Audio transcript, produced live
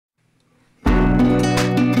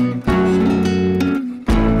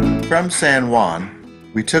From San Juan,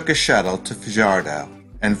 we took a shuttle to Fajardo,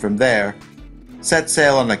 and from there, set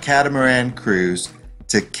sail on a catamaran cruise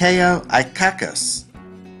to Cayo, Icacos,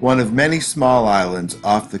 one of many small islands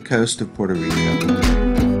off the coast of Puerto Rico.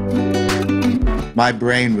 My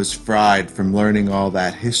brain was fried from learning all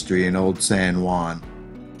that history in old San Juan,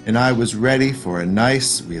 and I was ready for a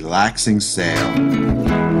nice, relaxing sail.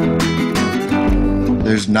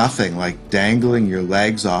 There's nothing like dangling your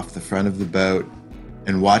legs off the front of the boat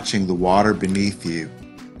and watching the water beneath you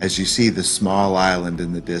as you see the small island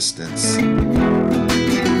in the distance.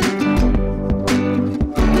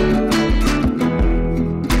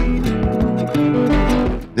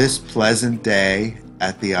 This pleasant day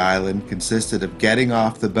at the island consisted of getting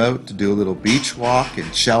off the boat to do a little beach walk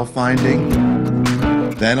and shell finding,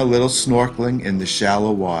 then a little snorkeling in the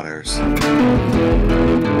shallow waters.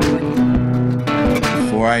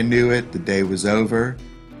 Before I knew it, the day was over,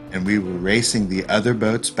 and we were racing the other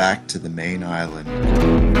boats back to the main island.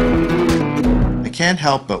 I can't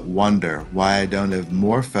help but wonder why I don't have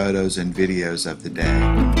more photos and videos of the day.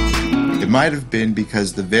 It might have been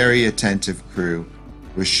because the very attentive crew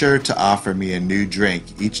was sure to offer me a new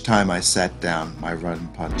drink each time I set down my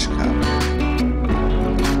rum punch cup.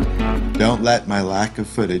 Don't let my lack of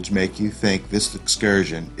footage make you think this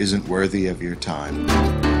excursion isn't worthy of your time.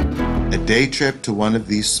 A day trip to one of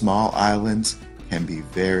these small islands can be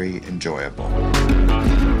very enjoyable.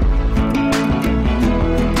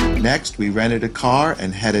 Next, we rented a car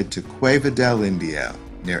and headed to Cueva del Indio,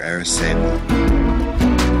 near Araceli.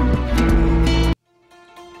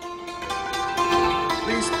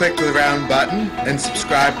 Please click the round button and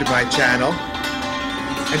subscribe to my channel.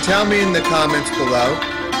 And tell me in the comments below,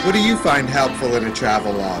 what do you find helpful in a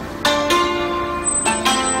travel log?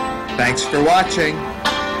 Thanks for watching.